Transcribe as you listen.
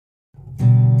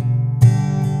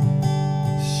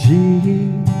She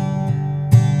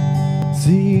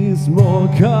sees more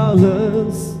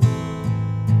colors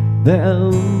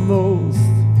than most.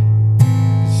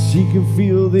 She can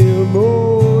feel the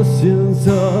emotions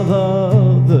of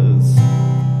others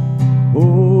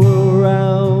all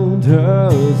around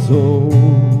her soul.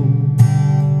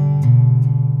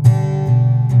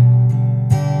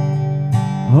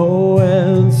 Oh,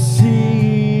 and she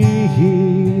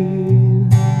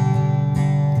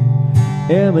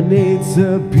emanates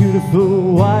a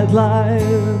beautiful white light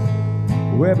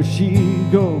wherever she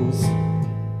goes.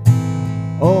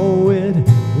 Oh, it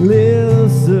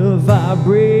lifts the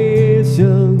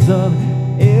vibrations of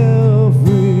every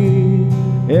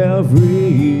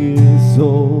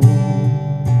soul.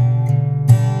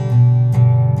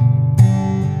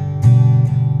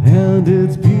 And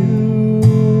it's beautiful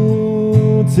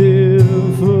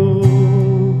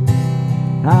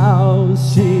how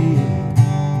she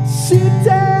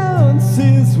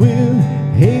dances with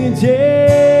angels.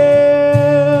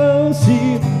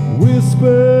 She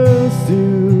whispers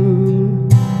to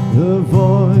the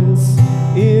voice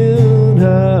in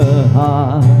her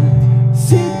heart.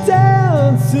 She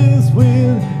dances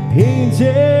with angels.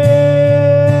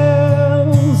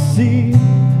 She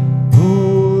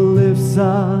lifts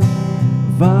our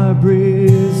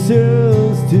vibrations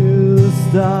to the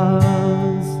stars.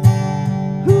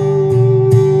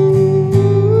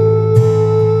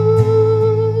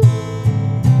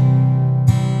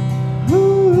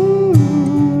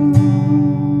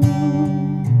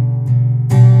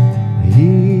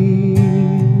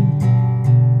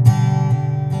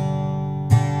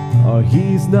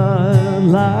 He's not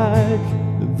like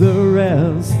the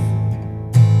rest.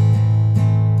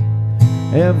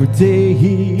 Every day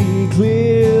he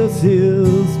clears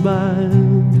his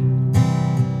mind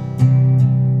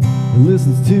and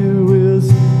listens to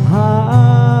his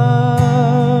higher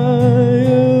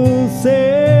self.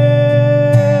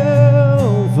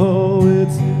 Oh,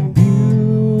 it's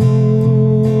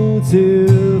beautiful.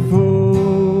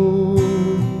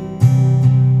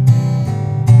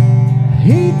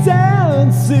 He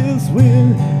dances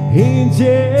with angels.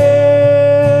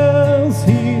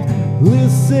 He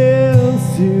listens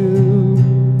to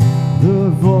the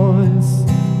voice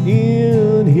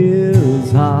in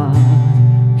his heart.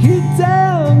 He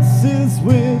dances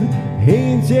with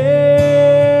angels.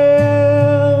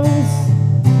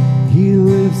 He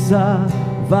lifts our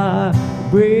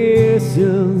vibrations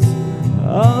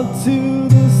up to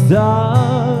the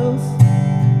stars.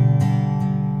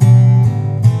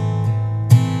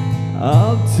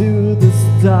 Up to the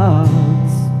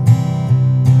stars.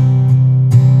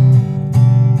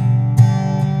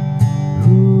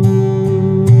 Ooh,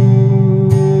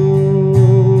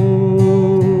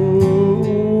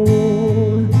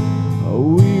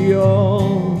 we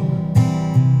all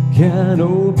can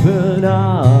open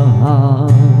our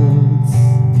hearts,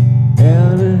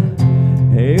 and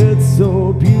it's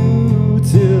so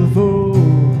beautiful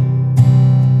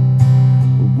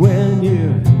when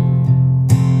you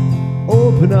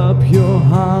open up your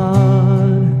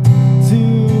heart to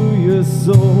your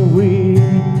soul. We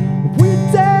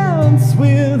dance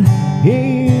with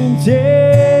angels.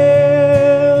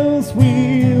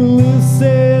 We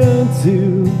listen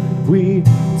to, we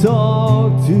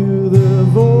talk to the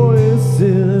voice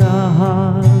in our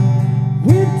heart.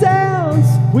 We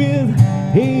dance with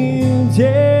angels.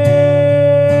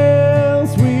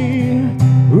 We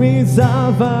raise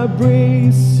our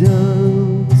vibrations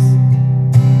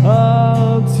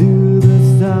up to the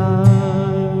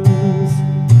stars.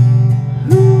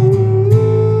 Ooh.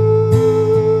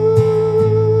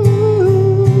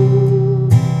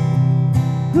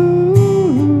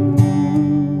 Ooh.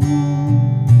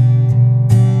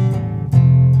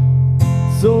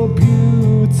 So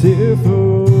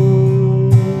beautiful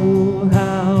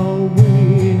how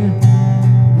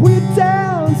we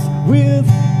dance with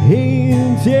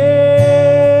angels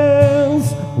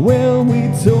when we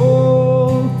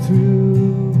talk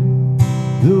through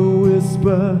the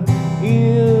whisper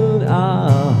in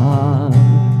our heart.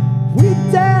 We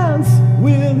dance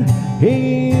with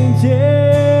angels.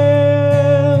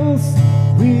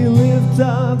 We lift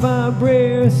our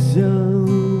vibrations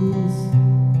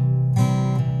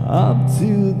up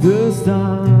to the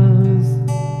stars.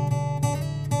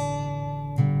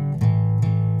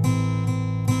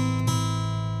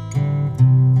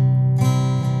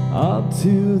 Up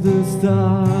to the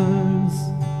stars.